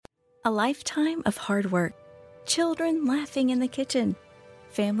A lifetime of hard work, children laughing in the kitchen,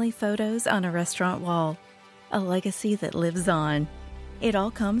 family photos on a restaurant wall, a legacy that lives on. It all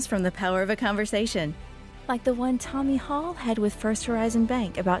comes from the power of a conversation, like the one Tommy Hall had with First Horizon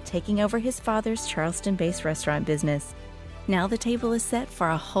Bank about taking over his father's Charleston-based restaurant business. Now the table is set for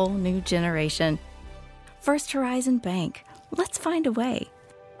a whole new generation. First Horizon Bank. Let's find a way.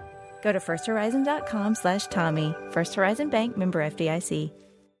 Go to firsthorizon.com/Tommy. First Horizon Bank, member FDIC.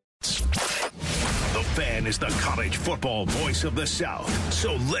 The Fan is the college football voice of the South.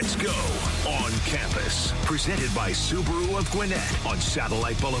 So let's go on campus. Presented by Subaru of Gwinnett on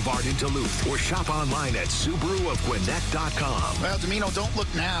Satellite Boulevard in Duluth, or shop online at SubaruofGwinnett.com. Well, Domino, don't look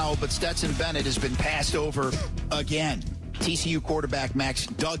now, but Stetson Bennett has been passed over again. TCU quarterback Max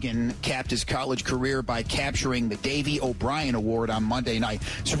Duggan capped his college career by capturing the Davey O'Brien Award on Monday night.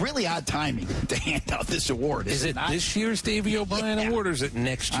 It's really odd timing to hand out this award. Is it this year's Davey O'Brien Award, or is it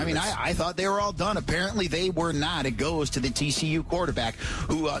next year? I mean, I thought they were all done. Apparently, they were not. It goes to the TCU quarterback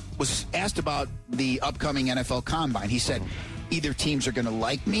who was asked about the upcoming NFL Combine. He said, either teams are going to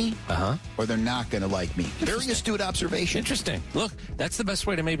like me or they're not going to like me. Very astute observation. Interesting. Look, that's the best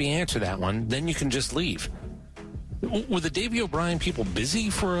way to maybe answer that one. Then you can just leave. Were the Davey O'Brien people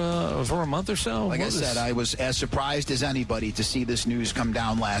busy for a month or so? Like I said, I was as surprised as anybody to see this news come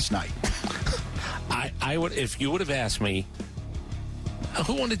down last night. I would, if you would have asked me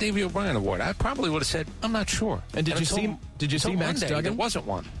who won the Davey O'Brien Award, I probably would have said I'm not sure. And did you see Max Duggan? There wasn't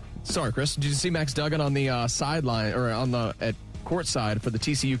one. Sorry, Chris. Did you see Max Duggan on the sideline or at courtside for the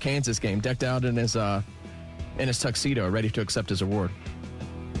TCU Kansas game, decked out in his tuxedo, ready to accept his award?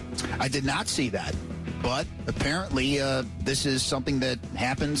 I did not see that. But apparently this is something that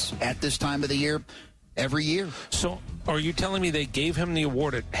happens at this time of the year every year. So are you telling me they gave him the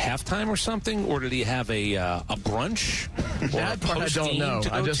award at halftime or something? Or did he have a brunch? That part I don't know.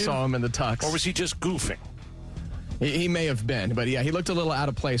 I just saw him in the tux. Or was he just goofing? He may have been, but yeah, he looked a little out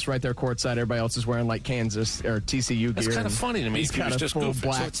of place right there courtside. Everybody else is wearing like Kansas or TCU gear. That's kind of funny to me. He's got a full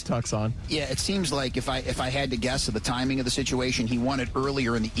black tux on. Yeah, it seems like if I had to guess at the timing of the situation, he won it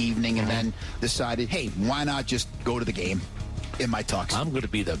earlier in the evening and then decided, hey, why not just go to the game in my tux? I'm going to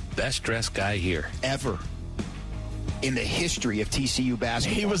be the best dressed guy here ever in the history of TCU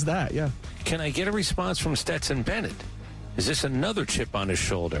basketball. He was that, yeah. Can I get a response from Stetson Bennett? Is this another chip on his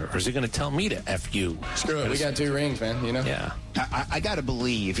shoulder, or is he going to tell me to F you? Screw it. We got 2 rings, man, you know? Yeah. I got to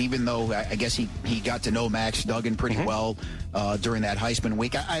believe, even though I guess he got to know Max Duggan pretty well during that Heisman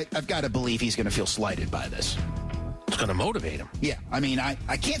week, I've got to believe he's going to feel slighted by this. It's going to motivate him. Yeah. I mean, I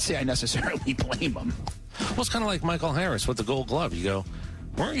can't say I necessarily blame him. Well, it's kind of like Michael Harris with the Gold Glove. You go,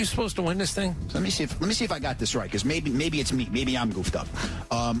 weren't you supposed to win this thing? So let me see if I got this right, because maybe it's me. Maybe I'm goofed up.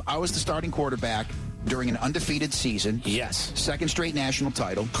 I was the starting quarterback during an undefeated season. Yes. Second straight national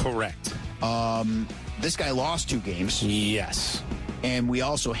title. Correct. This guy lost 2 games. Yes. And we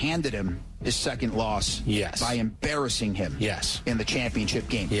also handed him his second loss. Yes. By embarrassing him. Yes. In the championship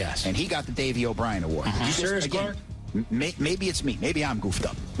game. Yes. And he got the Davey O'Brien Award. You serious, Clark? Maybe it's me. Maybe I'm goofed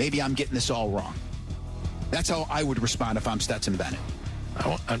up. Maybe I'm getting this all wrong. That's how I would respond if I'm Stetson Bennett.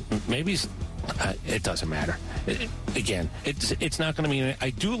 Maybe it doesn't matter. It's not going to mean. I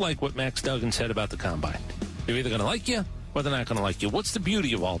do like what Max Duggan said about the Combine. They're either going to like you or they're not going to like you. What's the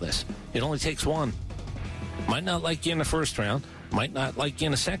beauty of all this? It only takes one. Might not like you in the first round, might not like you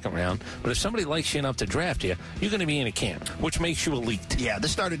in the second round, but if somebody likes you enough to draft you, you're going to be in a camp, which makes you elite. Yeah,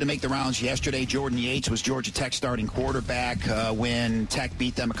 this started to make the rounds yesterday. Jordan Yates was Georgia Tech starting quarterback when Tech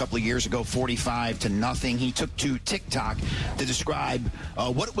beat them a couple of years ago, 45-0. He took to TikTok to describe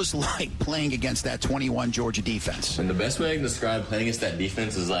what it was like playing against that 21 Georgia defense. And the best way I can describe playing against that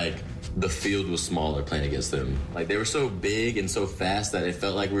defense is like the field was smaller playing against them. Like they were so big and so fast that it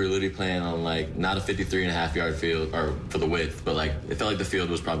felt like we were literally playing on like not a 53.5-yard field or for the width, but like it felt like the field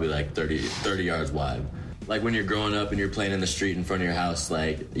was probably like 30 yards wide. Like when you're growing up and you're playing in the street in front of your house,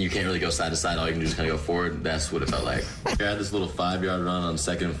 like you can't really go side to side. All you can do is kind of go forward. That's what it felt like. I had this little 5-yard run on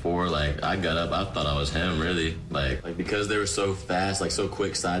 2nd and 4. Like I got up, I thought I was him really. Like because they were so fast, like so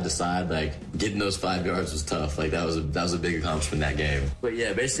quick side to side, like getting those 5 yards was tough. Like that was a big accomplishment that game. But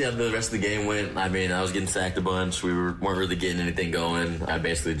yeah, basically how the rest of the game went, I mean, I was getting sacked a bunch. We weren't really getting anything going. I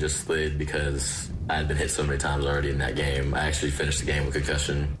basically just slid because I had been hit so many times already in that game. I actually finished the game with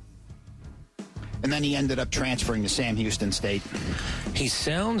concussion. And then he ended up transferring to Sam Houston State. He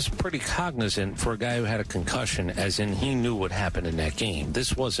sounds pretty cognizant for a guy who had a concussion, as in he knew what happened in that game.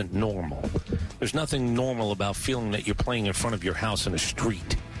 This wasn't normal. There's nothing normal about feeling that you're playing in front of your house in a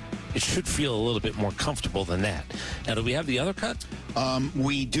street. It should feel a little bit more comfortable than that. Now, do we have the other cut?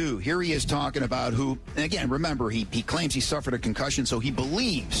 We do. Here he is talking about who, and again, remember, he claims he suffered a concussion, so he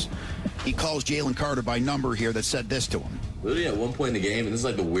believes he calls Jalen Carter by number here that said this to him. Literally at one point in the game, and this is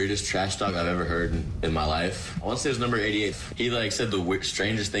like the weirdest trash talk I've ever heard in my life. I want to say it was number 88. He like said the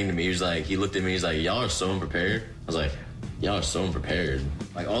strangest thing to me. He was like, he looked at me, he's like, y'all are so unprepared. I was like, y'all are so unprepared.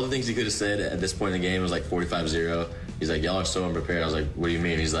 Like all the things he could have said at this point in the game was like 45-0. He's like, y'all are so unprepared. I was like, what do you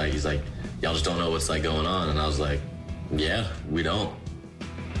mean? He's like, y'all just don't know what's like going on. And I was like, yeah, we don't.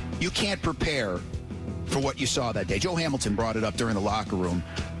 You can't prepare for what you saw that day. Joe Hamilton brought it up during the locker room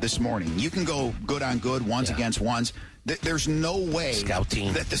this morning. You can go good on good, ones against ones. There's no way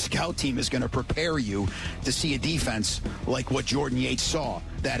that the scout team is going to prepare you to see a defense like what Jordan Yates saw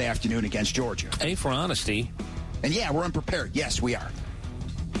that afternoon against Georgia. A, for honesty. And yeah, we're unprepared. Yes, we are.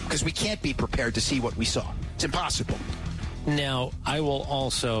 Because we can't be prepared to see what we saw. It's impossible. Now, I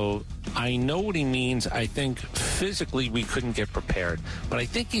know what he means. I think physically we couldn't get prepared. But I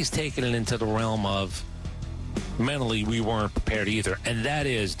think he's taken it into the realm of mentally we weren't prepared either. And that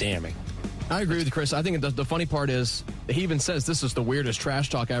is damning. I agree with you, Chris. I think the funny part is he even says this is the weirdest trash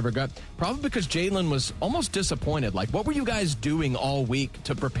talk I ever got. Probably because Jalen was almost disappointed. Like, what were you guys doing all week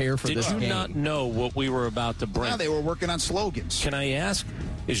to prepare for this game? Did you not know what we were about to bring? Well, they were working on slogans. Can I ask,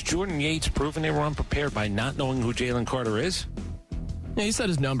 is Jordan Yates proving they were unprepared by not knowing who Jalen Carter is? Yeah, he said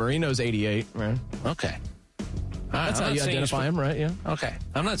his number. He knows 88, right? Okay. That's how you identify him, right? Yeah. Okay.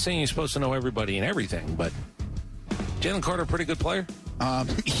 I'm not saying you're supposed to know everybody and everything, but Jalen Carter, a pretty good player?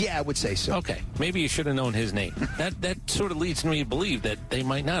 Yeah, I would say so. Okay. Maybe you should have known his name. That sort of leads me to believe that they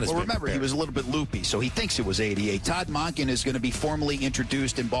might not have been remember, prepared. He was a little bit loopy, so he thinks it was 88. Todd Monken is going to be formally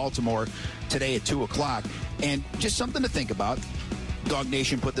introduced in Baltimore today at 2 o'clock. And just something to think about. Dog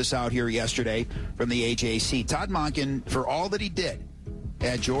Nation put this out here yesterday from the AJC. Todd Monken, for all that he did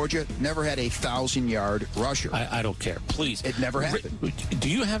at Georgia, never had a 1,000-yard rusher. I don't care. Please. It never happened. Do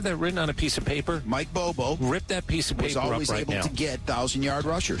you have that written on a piece of paper? Mike Bobo rip that piece of paper up right now. Was always able to get 1,000-yard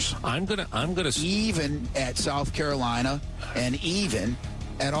rushers. I'm gonna even at South Carolina and even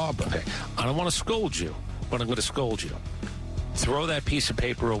at Auburn. Okay. I don't want to scold you, but I'm going to scold you. Throw that piece of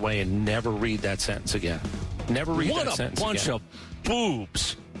paper away and never read that sentence again. Never read that sentence again. What a bunch of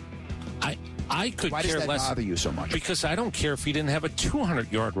boobs. I could Why care does that less. bother you so much? Because I don't care if he didn't have a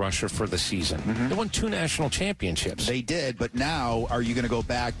 200-yard rusher for the season. Mm-hmm. They won 2 national championships. They did, but now are you going to go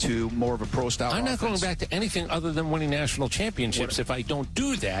back to more of a pro-style I'm not offense? going back to anything other than winning national championships. If I don't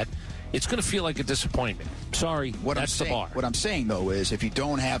do that, it's going to feel like a disappointment. Sorry, that's the bar. What I'm saying, though, is if you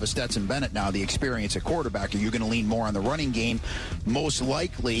don't have a Stetson Bennett now, the experience at quarterback, are you going to lean more on the running game? Most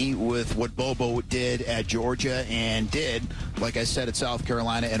likely with what Bobo did at Georgia and did, like I said, at South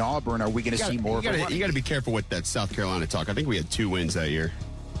Carolina and Auburn, are we going to see more of a running? You got to be careful with that South Carolina talk. I think we had 2 wins that year.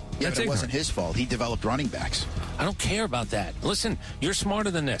 Yeah, but it wasn't his fault. He developed running backs. I don't care about that. Listen, you're smarter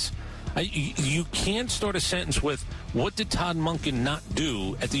than this. You can't start a sentence with, what did Todd Monken not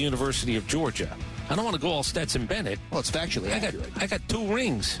do at the University of Georgia? I don't want to go all Stetson Bennett. Well, it's factually accurate. I got 2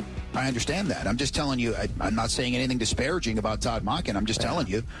 rings. I understand that. I'm just telling you, I'm not saying anything disparaging about Todd Monken. I'm just telling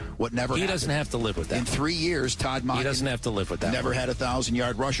you what never happened. He doesn't have to live with that. In 3 years, Todd Monken... He doesn't have to live with that. Never had a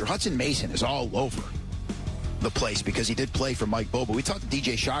 1,000-yard rusher. Hudson Mason is all over the place because he did play for Mike Bobo. We talked to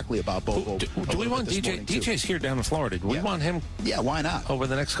DJ Shockley about Bobo. Do we want DJ? DJ's here down in Florida. Do we want him? Yeah, why not? Over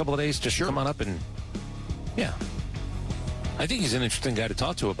the next couple of days, just come on up and I think he's an interesting guy to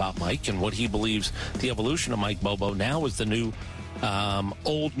talk to about Mike and what he believes the evolution of Mike Bobo now is the new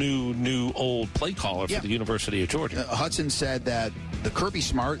old play caller for the University of Georgia. Hudson said that the Kirby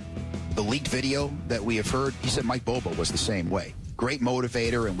Smart, the leaked video that we have heard, he said Mike Bobo was the same way. Great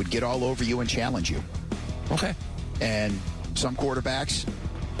motivator and would get all over you and challenge you. Okay. And some quarterbacks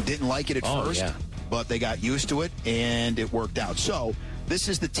didn't like it at first, but they got used to it, and it worked out. So this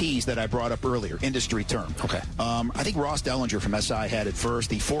is the tease that I brought up earlier, industry term. Okay. I think Ross Dellinger from SI had it first.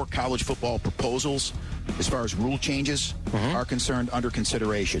 The 4 college football proposals, as far as rule changes, are concerned, under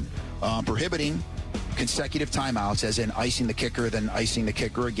consideration. Prohibiting consecutive timeouts, as in icing the kicker, then icing the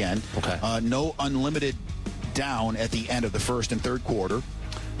kicker again. Okay. No unlimited down at the end of the first and third quarter.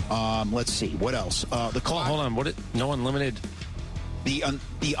 Let's see. What else? The clock. Hold on. No unlimited? The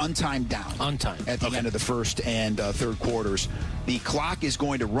untimed down. Untimed. At the end of the first and third quarters. The clock is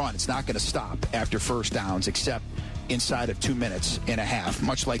going to run. It's not going to stop after first downs, except inside of 2 minutes and a half,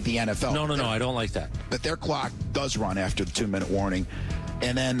 much like the NFL. No. I don't like that. But their clock does run after the 2-minute warning.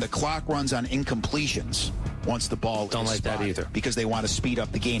 And then the clock runs on incompletions once the ball don't is like spotted, that either. Because they want to speed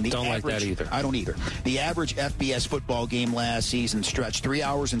up the game. Don't like that either. I don't either. The average FBS football game last season stretched 3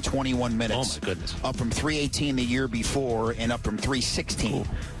 hours and 21 minutes. Oh, my goodness. Up from 3:18 the year before and up from 3:16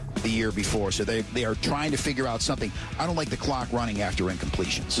 the year before. So they are trying to figure out something. I don't like the clock running after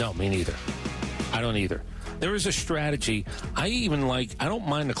incompletions. No, me neither. I don't either. There is a strategy. I don't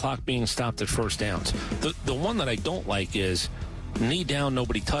mind the clock being stopped at first downs. The one that I don't like is knee down,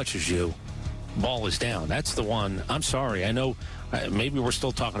 nobody touches you, ball is down. That's the one. I'm sorry. I know maybe we're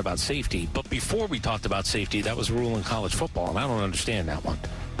still talking about safety, but before we talked about safety, that was a rule in college football, and I don't understand that one.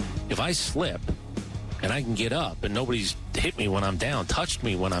 If I slip and I can get up and nobody's hit me when I'm down, touched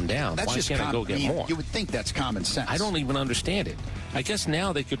me when I'm down, that's why just can't I go get more? You would think that's common sense. I don't even understand it. I guess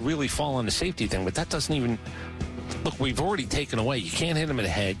now they could really fall on the safety thing, but that doesn't even... Look, we've already taken away. You can't hit him in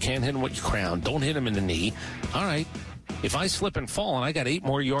the head, can't hit him with your crown, don't hit him in the knee. All right, if I slip and fall and I got 8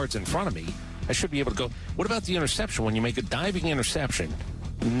 more yards in front of me, I should be able to go. What about the interception? When you make a diving interception,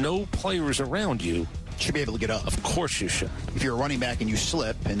 no players around you, should be able to get up. Of course you should. If you're a running back and you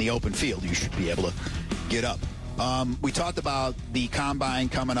slip in the open field, you should be able to get up. We talked about the Combine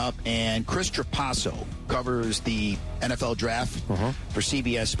coming up, and Chris Trapasso covers the NFL draft for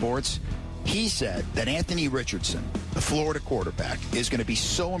CBS Sports. He said that Anthony Richardson, the Florida quarterback, is going to be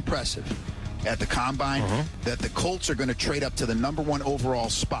so impressive at the Combine that the Colts are going to trade up to the number 1 overall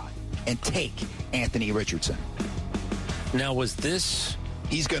spot and take Anthony Richardson. Now, was this...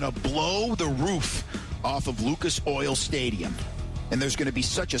 He's going to blow the roof off of Lucas Oil Stadium. And there's going to be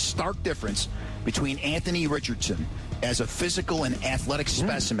such a stark difference between Anthony Richardson as a physical and athletic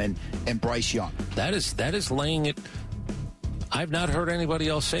specimen and Bryce Young. That is laying it... I've not heard anybody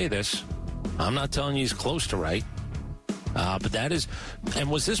else say this. I'm not telling you he's close to right. But that is...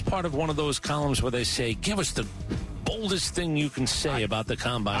 And was this part of one of those columns where they say, give us the boldest thing you can say about the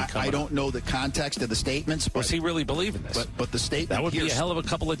Combine coming I don't know the context of the statements. But, was he really believing this? But the statement... That would be a hell of a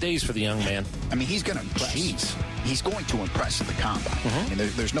couple of days for the young man. I mean, he's going to impress. Jeez. He's going to impress at the Combine. And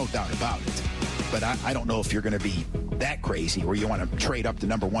there's no doubt about it. But I don't know if you're going to be that crazy where you want to trade up to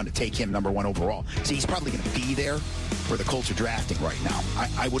number 1 to take him number 1 overall. See, he's probably going to be there where the Colts are drafting right now.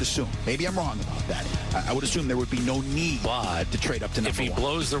 I would assume. Maybe I'm wrong about that. I would assume there would be no need to trade up to number 1. If he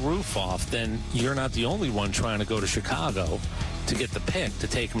blows the roof off, then you're not the only one trying to go to Chicago to get the pick to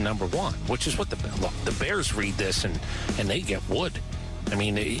take him number 1, which is what the Bears read this and they get wood. I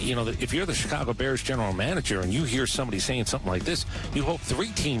mean, you know, if you're the Chicago Bears general manager and you hear somebody saying something like this, you hope 3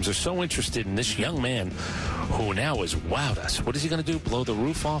 teams are so interested in this young man who now has wowed us. What is he going to do? Blow the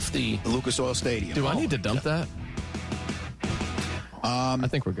roof off the Lucas Oil Stadium? Do I need to dump that? I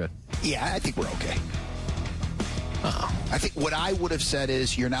think we're good. Yeah, I think we're okay. I think what I would have said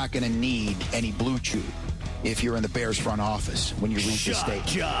is you're not going to need any Blue Chew if you're in the Bears front office when you reach the state.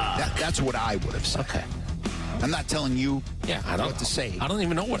 That's what I would have said. Okay. I'm not telling you what to say. I don't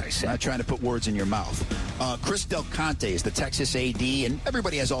even know what I said. I'm not trying to put words in your mouth. Chris Del Conte is the Texas AD, and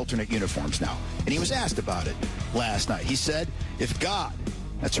everybody has alternate uniforms now. And he was asked about it last night. He said, if God,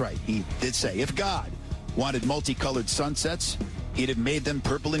 that's right, he did say, if God wanted multicolored sunsets, he'd have made them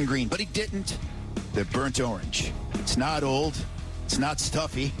purple and green. But he didn't. They're burnt orange. It's not old. It's not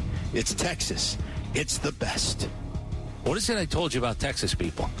stuffy. It's Texas. It's the best. What is it I told you about Texas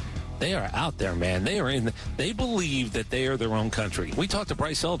people? They are out there, man. They believe that they are their own country. We talked to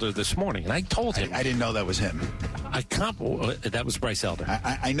Bryce Elder this morning, and I told him. I didn't know that was him. That was Bryce Elder.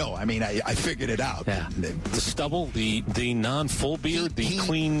 I know. I mean, I figured it out. Yeah. The stubble, the non-full beard, the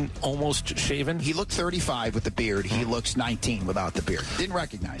clean, almost shaven. He looked 35 with the beard. He looks 19 without the beard. Didn't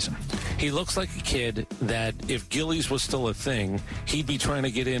recognize him. He looks like a kid that if Gillies was still a thing, he'd be trying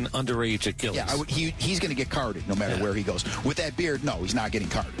to get in underage at Gillies. Yeah, he's going to get carded no matter where he goes. With that beard, no, he's not getting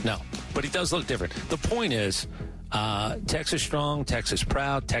carded. No, but he does look different. The point is, Texas strong, Texas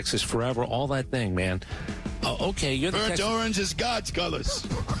proud, Texas forever, all that thing, man. Okay, you're the burnt orange is God's colors.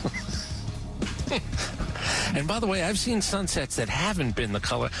 And by the way, I've seen sunsets that haven't been the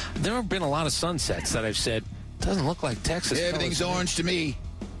color. There have been a lot of sunsets that I've said, doesn't look like Texas. Everything's colors orange to me.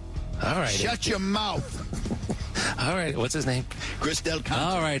 All right. Shut your mouth. All right. What's his name? Chris Del Conte.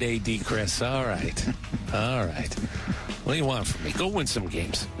 All right, AD Chris. All right. All right. What do you want from me? Go win some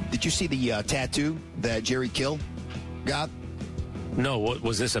games. Did you see the tattoo that Jerry Kill got? No.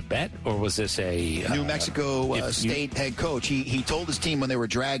 Was this a bet or was this a New Mexico State head coach? He told his team when they were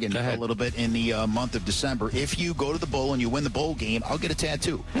dragging a little bit in the month of December, if you go to the bowl and you win the bowl game, I'll get a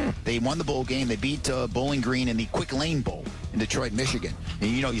tattoo. They won the bowl game. They beat Bowling Green in the Quick Lane Bowl in Detroit, Michigan. And,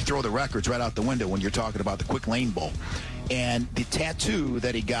 you know, you throw the records right out the window when you're talking about the Quick Lane Bowl. And the tattoo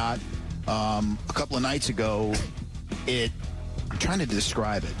that he got a couple of nights ago, I'm trying to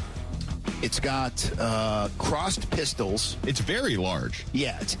describe it. It's got crossed pistols. It's very large.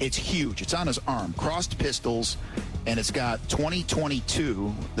 Yeah, it's huge. It's on his arm. Crossed pistols, and it's got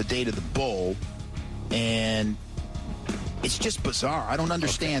 2022, the date of the bowl, and it's just bizarre. I don't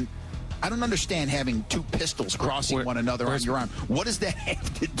understand I don't understand having two pistols crossing one another on your arm. What does that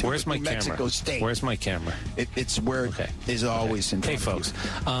have to do with New Mexico State? Where's my camera? It's where it is always in front of folks,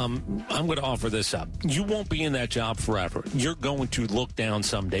 I'm going to offer this up. You won't be in that job forever. You're going to look down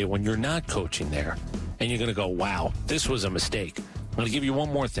someday when you're not coaching there, and you're going to go, wow, this was a mistake. I'm going to give you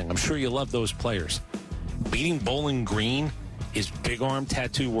one more thing. I'm sure you love those players. Beating Bowling Green is big arm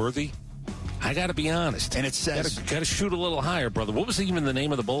tattoo worthy. I got to be honest. And it says... Got to shoot a little higher, brother. What was even the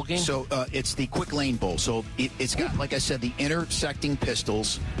name of the bowl game? So it's the Quick Lane Bowl. So it's got, like I said, the intersecting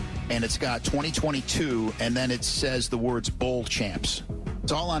pistols, and it's got 2022, and then it says the words Bowl Champs.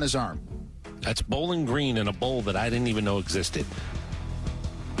 It's all on his arm. That's Bowling Green in a bowl that I didn't even know existed.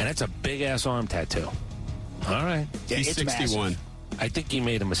 And that's a big-ass arm tattoo. All right. Yeah, he's 61. Massive. I think he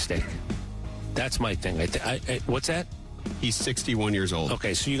made a mistake. That's my thing. What's that? He's 61 years old.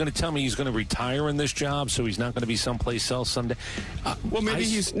 Okay, so you're going to tell me he's going to retire in this job, so he's not going to be someplace else someday? Well, maybe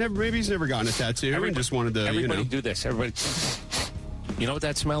he's never gotten a tattoo and just wanted to. Everybody do this. Everybody. You know what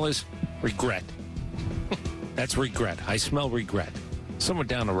that smell is? Regret. That's regret. I smell regret. Somewhere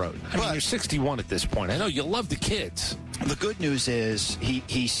down the road. I mean, you're 61 at this point. I know you love the kids. The good news is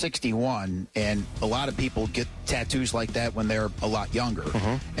he's 61, and a lot of people get tattoos like that when they're a lot younger.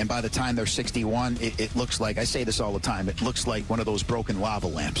 And by the time they're 61, it looks like, I say this all the time, it looks like one of those broken lava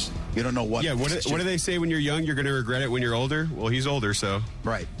lamps. You don't know what. Yeah, what do they say when you're young? You're going to regret it when you're older? Well, he's older, so.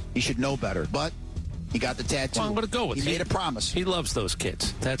 Right. He should know better. But he got the tattoo. Well, I'm going to go with it. He made a promise. He loves those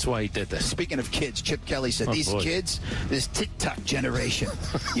kids. That's why he did this. Speaking of kids, Chip Kelly said, these kids, this TikTok generation,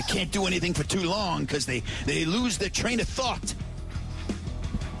 you can't do anything for too long because they lose their train of thought.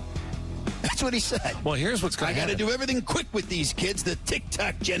 That's what he said. Well, here's what's going to happen. I got to do everything quick with these kids, the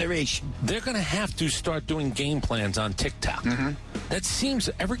TikTok generation. They're going to have to start doing game plans on TikTok. That seems,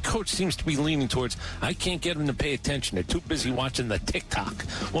 every coach seems to be leaning towards, I can't get them to pay attention. They're too busy watching the TikTok.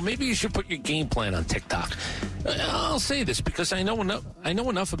 Well, maybe you should put your game plan on TikTok. I'll say this because I know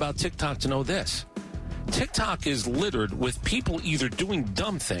enough about TikTok to know this. TikTok is littered with people either doing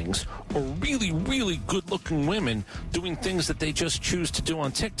dumb things or really, really good-looking women doing things that they just choose to do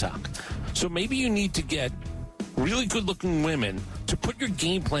on TikTok. So maybe you need to get really good-looking women to put your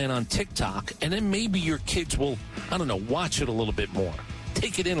game plan on TikTok, and then maybe your kids will, I don't know, watch it a little bit more.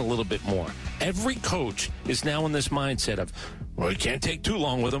 Take it in a little bit more. Every coach is now in this mindset of, well, you can't take too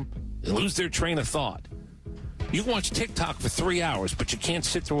long with them. They lose their train of thought. You can watch TikTok for 3 hours, but you can't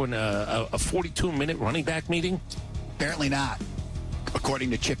sit through a 42-minute running back meeting? Apparently not,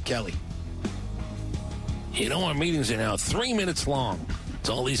 according to Chip Kelly. You know, our meetings are now 3 minutes long. That's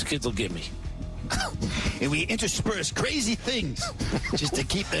all these kids will give me. And we intersperse crazy things just to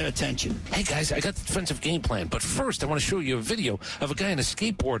keep their attention. Hey, guys, I got the defensive game plan. But first, I want to show you a video of a guy on a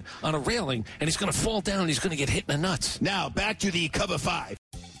skateboard on a railing, and he's going to fall down and he's going to get hit in the nuts. Now, back to the Cover 5.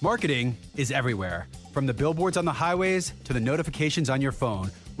 Marketing is everywhere. From the billboards on the highways to the notifications on your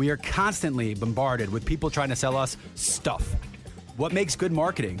phone, we are constantly bombarded with people trying to sell us stuff. What makes good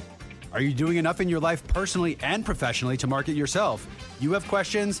marketing? Are you doing enough in your life personally and professionally to market yourself? You have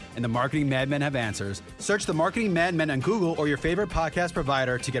questions, and the Marketing Madmen have answers. Search the Marketing Madmen on Google or your favorite podcast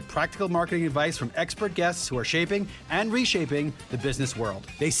provider to get practical marketing advice from expert guests who are shaping and reshaping the business world.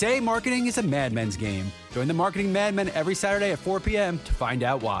 They say marketing is a madman's game. Join the Marketing Madmen every Saturday at 4 p.m. to find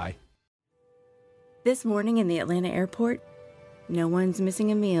out why. This morning in the Atlanta airport, no one's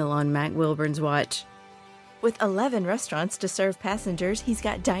missing a meal on Mac Wilburn's watch. With 11 restaurants to serve passengers, he's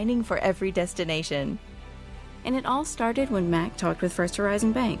got dining for every destination. And it all started when Mac talked with First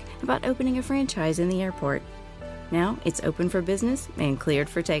Horizon Bank about opening a franchise in the airport. Now it's open for business and cleared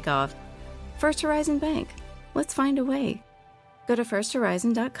for takeoff. First Horizon Bank. Let's find a way. Go to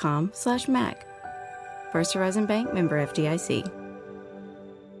firsthorizon.com/Mac. First Horizon Bank, member FDIC.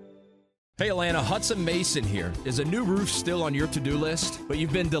 Hey Atlanta, Hudson Mason here. Is a new roof still on your to-do list, but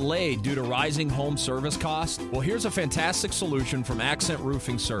you've been delayed due to rising home service costs? Well, here's a fantastic solution from Accent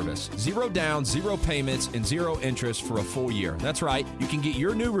Roofing Service. 0 down, 0 payments, and 0 interest for a full year. That's right. You can get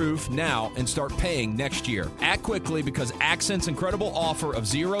your new roof now and start paying next year. Act quickly because Accent's incredible offer of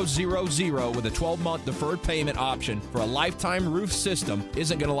 000 with a 12-month deferred payment option for a lifetime roof system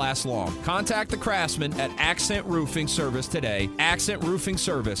isn't going to last long. Contact the craftsman at Accent Roofing Service today,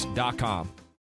 accentroofingservice.com.